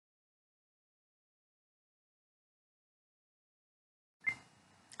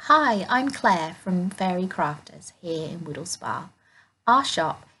Hi, I'm Claire from Fairy Crafters here in Woodhall Spa. Our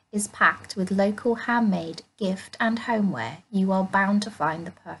shop is packed with local handmade gift and homeware. You are bound to find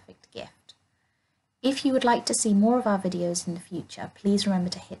the perfect gift. If you would like to see more of our videos in the future, please remember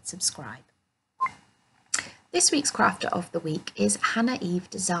to hit subscribe. This week's Crafter of the Week is Hannah Eve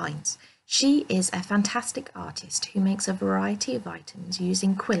Designs. She is a fantastic artist who makes a variety of items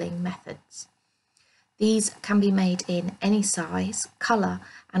using quilling methods. These can be made in any size, colour,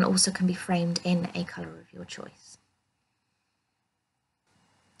 and also can be framed in a colour of your choice.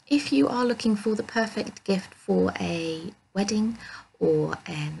 If you are looking for the perfect gift for a wedding or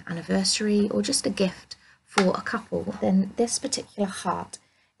an anniversary or just a gift for a couple, then this particular heart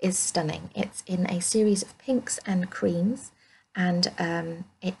is stunning. It's in a series of pinks and creams, and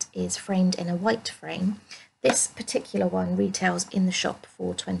it is framed in a white frame. This particular one retails in the shop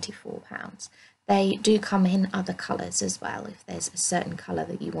for £24. They do come in other colours as well if there's a certain colour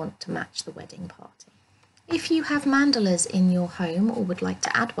that you want to match the wedding party. If you have mandalas in your home or would like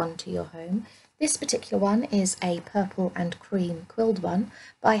to add one to your home, this particular one is a purple and cream quilled one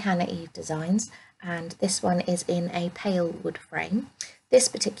by Hannah Eve Designs, and this one is in a pale wood frame. This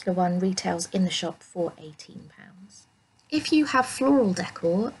particular one retails in the shop for £18. If you have floral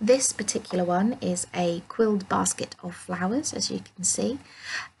decor, this particular one is a quilled basket of flowers, as you can see.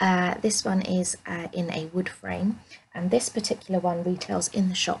 This one is in a wood frame, and this particular one retails in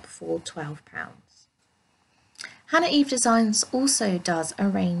the shop for £12. Hannah Eve Designs also does a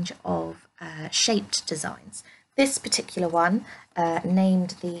range of shaped designs. This particular one,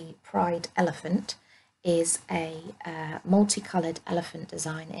 named the Pride Elephant, is a multicoloured elephant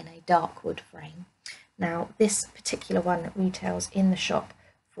design in a dark wood frame. Now, this particular one retails in the shop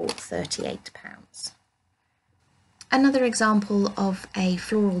for £38. Another example of a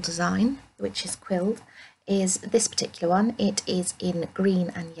floral design, which is quilled, is this particular one. It is in green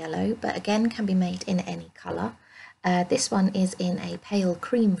and yellow, but again can be made in any colour. This one is in a pale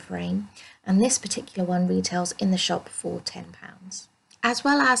cream frame, and this particular one retails in the shop for £10. As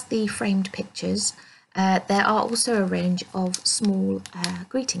well as the framed pictures, there are also a range of small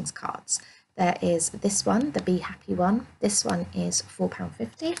greetings cards. There is this one, the Be Happy one. This one is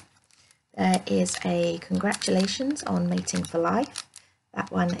 £4.50. There is a Congratulations on Mating for Life.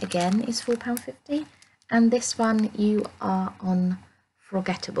 That one again is £4.50. And this one, You Are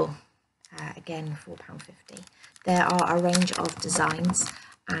Unforgettable. Again, £4.50. There are a range of designs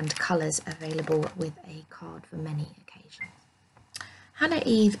and colours available with a card for many occasions. Hannah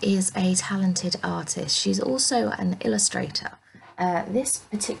Eve is a talented artist. She's also an illustrator. This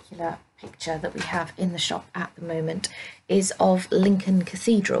particular picture that we have in the shop at the moment is of Lincoln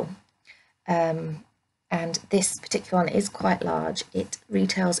Cathedral, and this particular one is quite large. It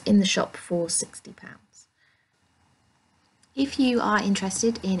retails in the shop for £60. If you are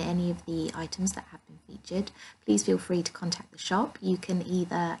interested in any of the items that have been featured, please feel free to contact the shop. You can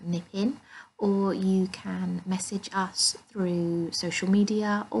either nip in, or you can message us through social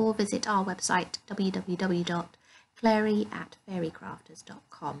media, or visit our website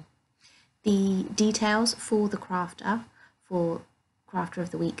www.clary@fairycrafters.com. The details for the crafter, for Crafter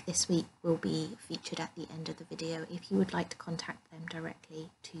of the Week this week, will be featured at the end of the video if you would like to contact them directly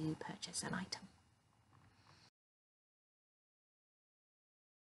to purchase an item.